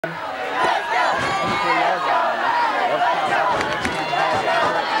24-yard line.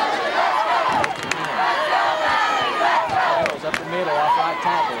 Powell's up the middle off right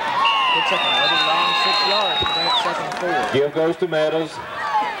tackle. Picks up another long 6 yards to bring it 2nd and 4. Give goes to Meadows. 2nd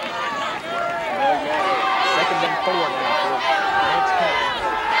and 4 now for Meigs County.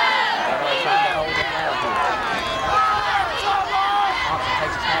 They're trying to hold it down here. Thompson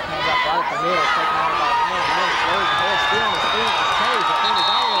takes his snap, hands up right at the middle, taking over by the man. Then slows ahead, still on his feet. His carries the fingers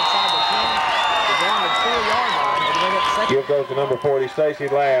all the way inside the 10. They're down to the 4-yard line. They bring it 2nd. Give goes to number 40, Stacy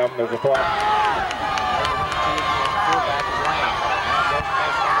Lamb. There's a flag.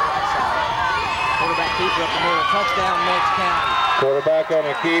 Quarterback keeper up the middle. Touchdown, Meigs County. Quarterback on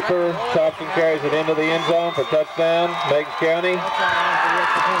a keeper. Thompson carries it into the end zone for touchdown, Meigs County.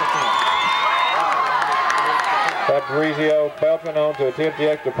 Fabrizio Beltran on to attempt the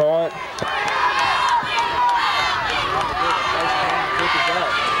extra point.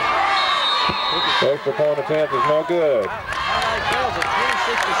 The extra point attempt is no good.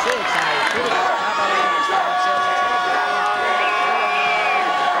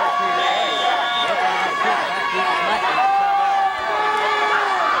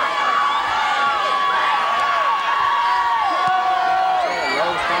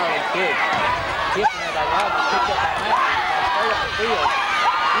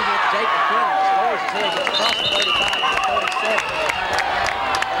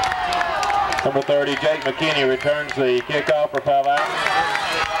 Number 30, Jake McKinney returns the kickoff for Powell.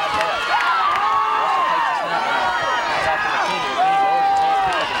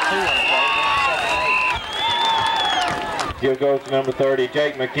 Give goes to number 30,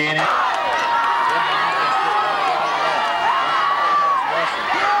 Jake McKinney.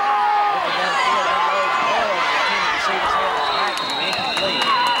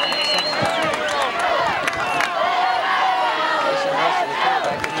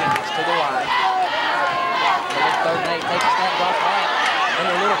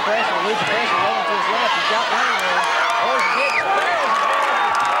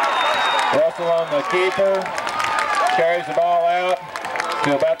 Russell on the keeper, carries the ball out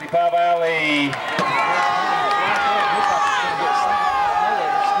to about the Powell.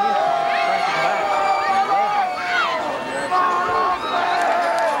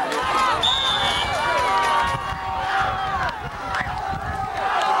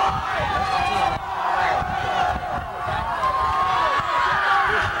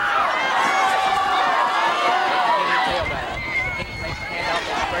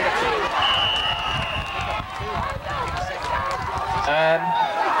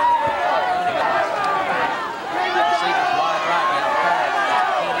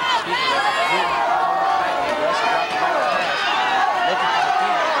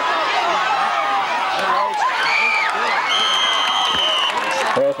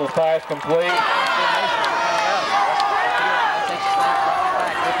 Russell's pass complete.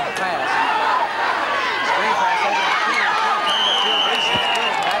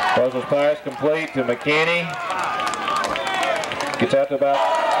 Russell's pass complete to McKinney. Gets out to about.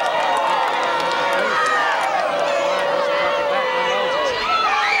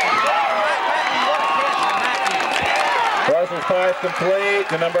 Russell's pass complete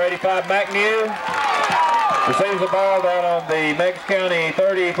to number 85, McNew. Receives the ball down on the Meigs County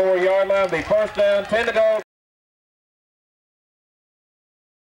 34-yard line. The first down, 10 to go.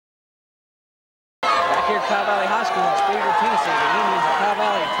 Back here at Powell Valley High School in Speedwell, Tennessee, the Indians of Powell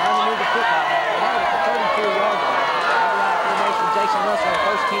Valley trying to move the football. They have it at the 34-yard line. Right formation, Jason Russell on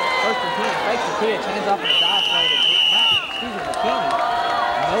first and 10, fakes the pitch, hands off in the dive play to McKinney.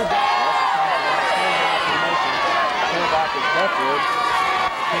 No doubt Russell trying to stand out formation. Quarterback is Buckwood.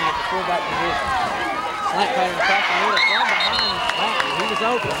 McKinney at the fullback position. Slant pattern across the middle, from behind Mackey. He was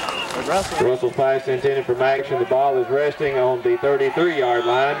open. But Russell's pass intended for Max, and the ball is resting on the 33-yard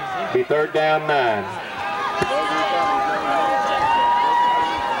line. Be third down 9.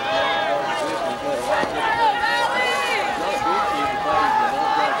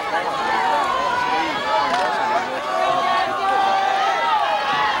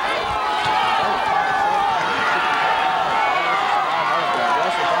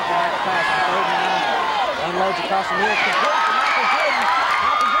 Across the middle,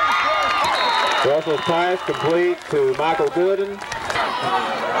 Russell's pass complete to Michael Gooden.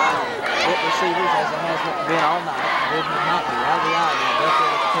 Hit receivers as it has been all night. Gooden and Mackey out of the eye now.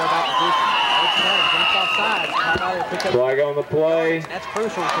 Buffalo with the tailback position. Flag on the play. That's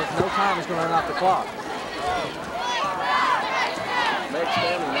crucial because no time is going to run off the clock.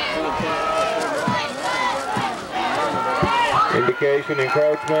 Indication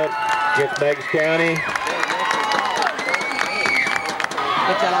encroachment against Meigs County.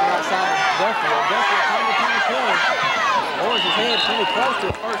 Gets out on the right side. Duffield. Duffield trying to turn the corner. Lowers his head, pretty close to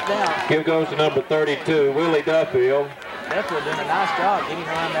a first down. Give goes to number 32, Willie Duffield. Duffield doing a nice job getting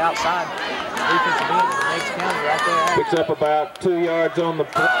around the outside defensive end of the Meigs County right there. Picks up about 2 yards on the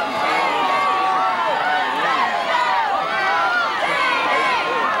play.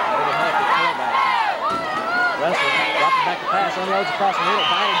 Russell dropping back the pass, unloads across the middle,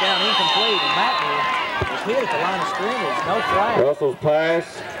 batted down, incomplete, and McNeil was hit at the line of scrimmage, no flag. Russell's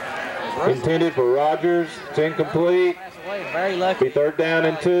pass intended for Rogers, it's incomplete. Very lucky. Be third down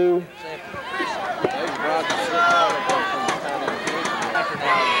and 2.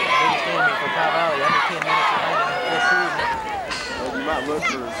 Well, you might look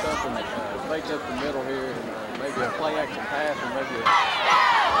for something fake up the middle here, and maybe a play action pass, or maybe a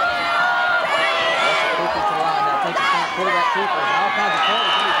takes a snap, quarterback keeper, and all kinds of trouble.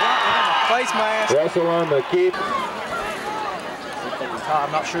 He's dropped him in the face mask. Russell on the keep. I'm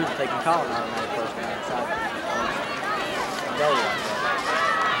not sure that they can call it on that first down inside the goal like that.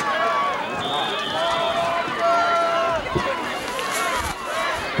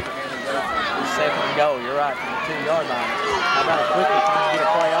 It's not. It's second and goal. You're right, from the 2-yard line. How about a quickly trying to get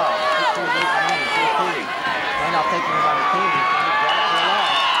a play off? 2-2. Handoff taking him by McKinney. He dropped for a loss.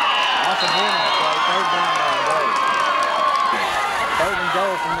 Awesome win on the play. Third down by the way. Third and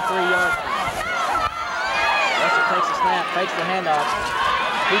goal from the 3-yard line. Russell takes a snap, fakes the handoff.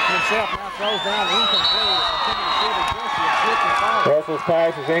 Keeps himself, now throws down, incomplete. Russell's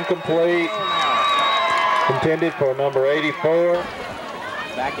pass is incomplete. Intended for number 84.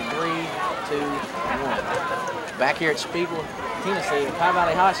 Back in 3, 2, 1. Back here at Spiegel, Tennessee, at Powell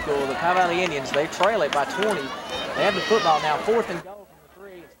Valley High School, the Powell Valley Indians, they trail it by 20. They have the football now, 4th and goal from the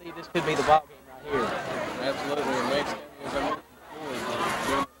 3. And Steve, this could be the ball game right here. absolutely. And next thing is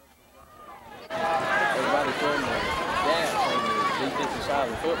everybody throwing the gas on the defensive side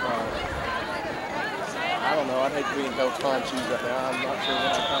of the football. I don't know. I'd hate to be in Coach Klein's shoes right now. I'm not sure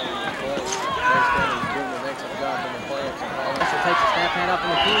what I'm trying to play. Next thing is doing an excellent job on the play. Russell takes a snap, hand off in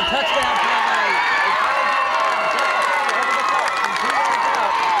the team. Touchdown, Powell.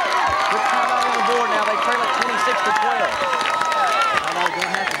 Put Powell on the board now. They trail it 26-12. I know they're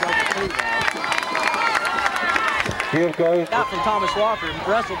going to have to go for 2 now. Here goes. Out from Thomas Walker.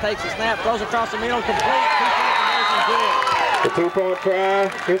 Russell takes a snap, throws across the middle, complete. 2-point conversion good. The 2-point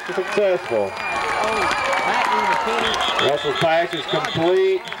try is successful. Russell's pass is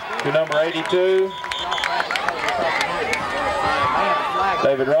complete to number 82.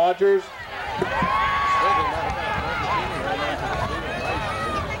 David Rogers.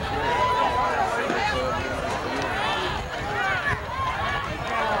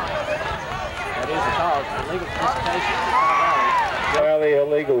 That is the cause. Illegal participation for Valley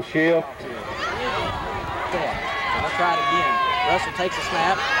illegal shift. Let's try it again. Russell takes a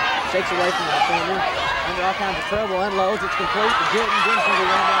snap, shakes away from the defender, under all kinds of trouble, unloads, it's complete. The Gilton Jim's going to be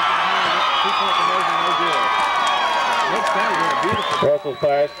run down from behind it. 2-point conversion, no good. Meigs County doing a beautiful job. Russell's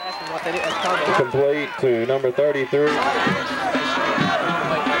pass complete to number 33.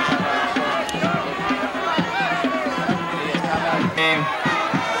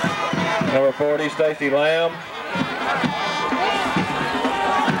 Number 40, Stacy Lamb.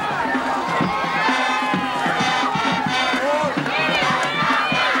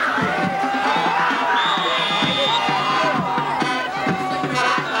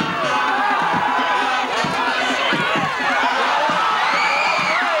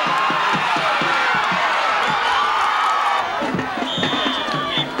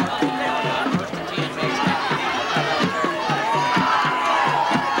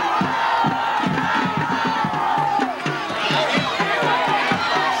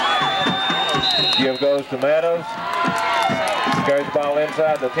 Give goes to Meadows. Carries the ball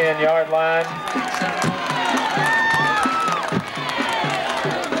inside the 10-yard line.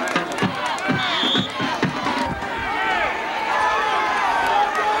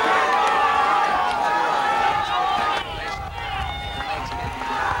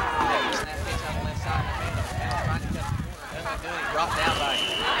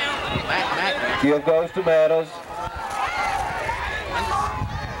 Give goes to Meadows.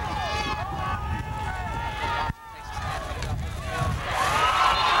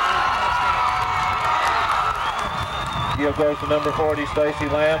 Give goes to number 40, Stacy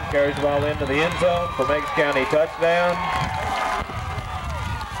Lamb. Carries the ball into the end zone for Meigs County touchdown.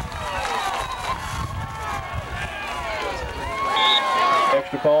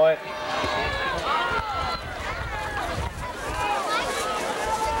 Extra point.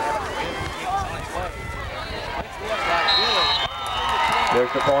 The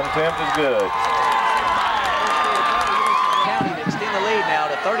extra point attempt is good. County to extend the lead now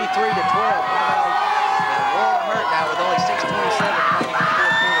to 33 to 12. Powell Valley in a world of hurt now with only 6:27 remaining in the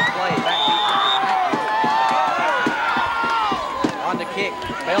fourth quarter play. Back on the kick,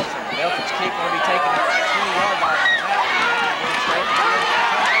 Belton. Belton's kick going to be taken at the 20-yard line.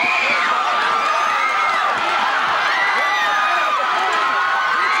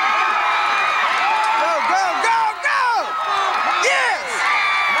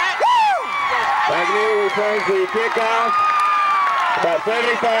 Returns the kickoff, about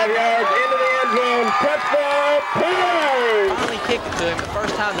 75 yards into the end zone. Touchdown, Powell! Finally kicked it to him the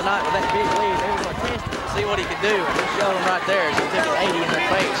first time tonight with that big lead. They were going to test it to see what he could do. And he showed them right there as he took it 80 in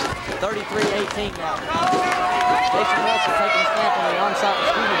their face. 33-18 now. Jason Wilson taking a snap on the onside,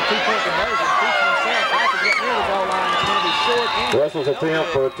 the two-point conversion. Keeping himself back to get near the goal line. It's going to be short. Russell's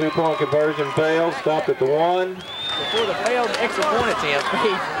attempt for a two-point conversion failed. Stopped at the 1. Before the failed extra point attempt,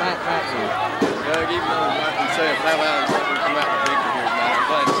 he's Matt Matthews. Doug, even though like you said, Powell Valley's not going to come out with victory here tonight, I'm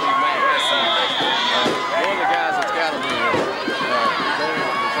glad to see Matt get some. One of the guys that's got him here, going for the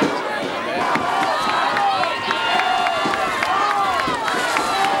touchdown.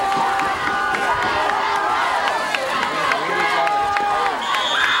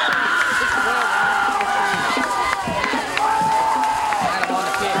 Adam on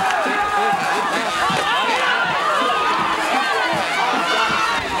the kick.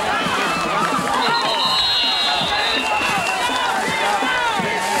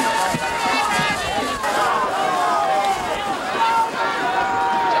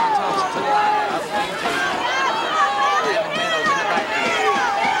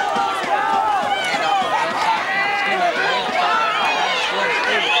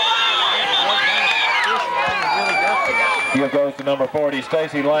 Here goes to number 40,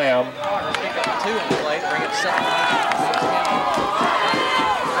 Stacy Lamb. Pick up 2 in the play, bring it second.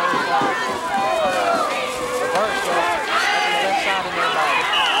 Reverse goes up on the left side in their body.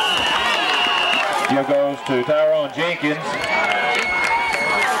 Here goes to Tyrone Jenkins.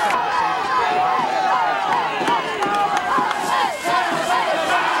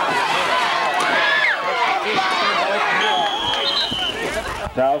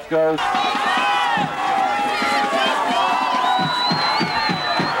 Toss goes.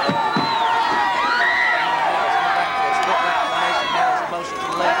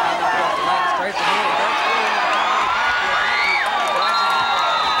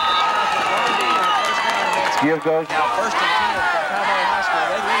 Give goes. Now first and 10 for Powell Valley High School.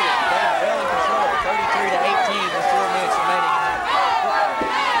 They lead it. They are well in control. 33-18 with 4 minutes remaining in that.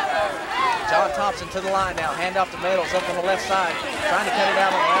 John Thompson to the line now. Hand off to Meadows up on the left side. Trying to cut it out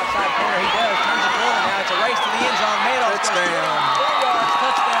on the outside corner. He does. Turns it going now. It's a race to the end zone. Meadows. Touchdown. 4 yards.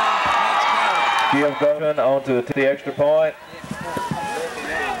 Touchdown. Meigs County. Give goes onto the extra point.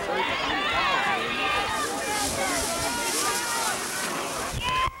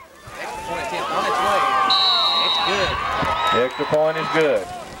 On its way. It's good. The extra point is good.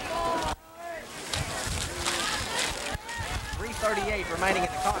 3:38 remaining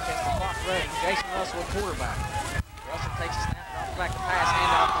in the contest. The clock running. Jason Russell, quarterback. Russell takes a snap, drops back to pass,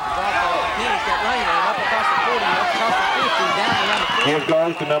 hand off on the drop ball. Kenny's got running and up across the 40, up across the 50, down around the 40. Give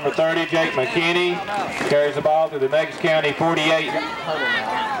goes to number 30, Jake McKinney. Carries the ball to the Meigs County 48. Total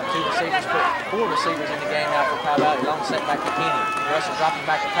now. 2 receivers, put 4 receivers in the game now for Powell Valley. Long set back to Kenny. Russell dropping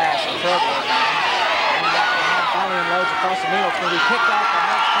back to pass in trouble. Finally unloads across the middle. It's going to be picked off by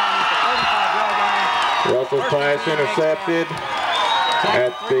Meigs County at the 35-yard line. Russell's pass intercepted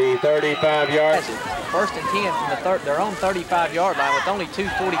at the 35-yard. First and 10 from their own 35-yard line with only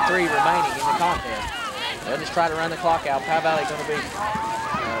 2:43 remaining in the contest. They'll just try to run the clock out. Powell Valley going to be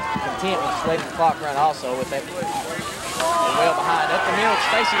content with just letting the clock run also with that. They're well behind. Up the middle,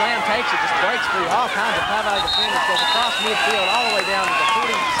 Stacy Lamb takes it, just breaks through all kinds of Powell Valley defenders, goes across midfield all the way down to the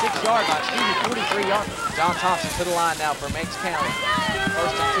 46-yard line, 43-yard. John Thompson to the line now for Meigs County.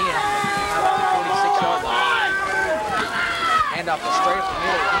 First and 10, Powell Valley 46-yard line. Hand off the straight up the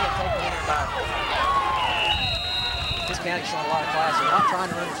middle, again taken in by. This county's showing a lot of class. They're not trying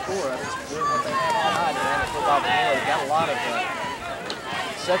to run the score. It's doing what they have all night. They ran the football to the middle. They've got a lot of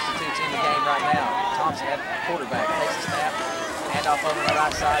substitutes in the game right now. Thompson at the quarterback, takes the snap, hand off over the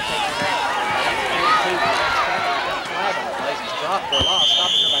right side, takes the snap. He's dropped for a loss,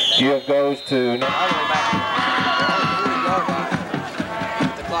 stopped him right there. Give goes to all the way back to the 40-yard line.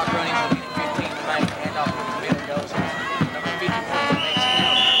 The clock running on 15 to make. Hand off over the middle goes number 51 to Meigs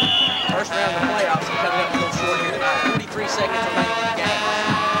County. First round of the playoffs is coming up a little short here tonight. 43 seconds remaining in the game.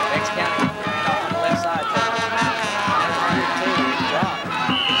 Meigs County hand off on the left side.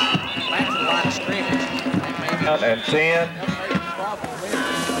 And 10.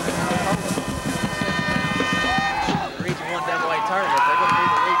 Region 1 AA tournament. They're going to be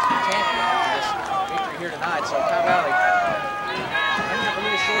the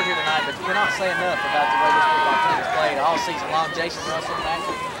cannot say enough about the way this football team has played all season long. Jason Russell,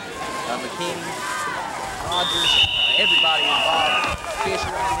 Mackey, McKinney, Rogers, everybody involved. Fisher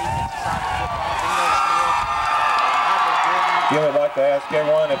on the defensive side of the football, Dino Smith, Michael Gordon. Again, I'd like to ask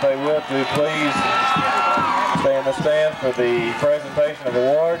everyone if they would to please stay in the stand for the presentation of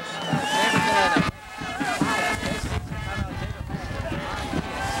awards.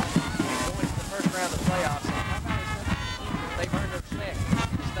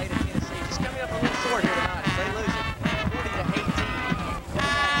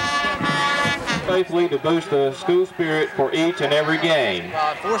 Faithfully to boost the school spirit for each and every game.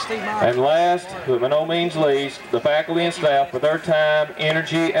 And last, but by no means least, the faculty and staff for their time,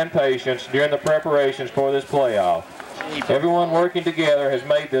 energy, and patience during the preparations for this playoff. Everyone working together has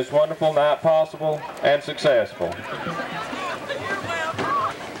made this wonderful night possible and successful.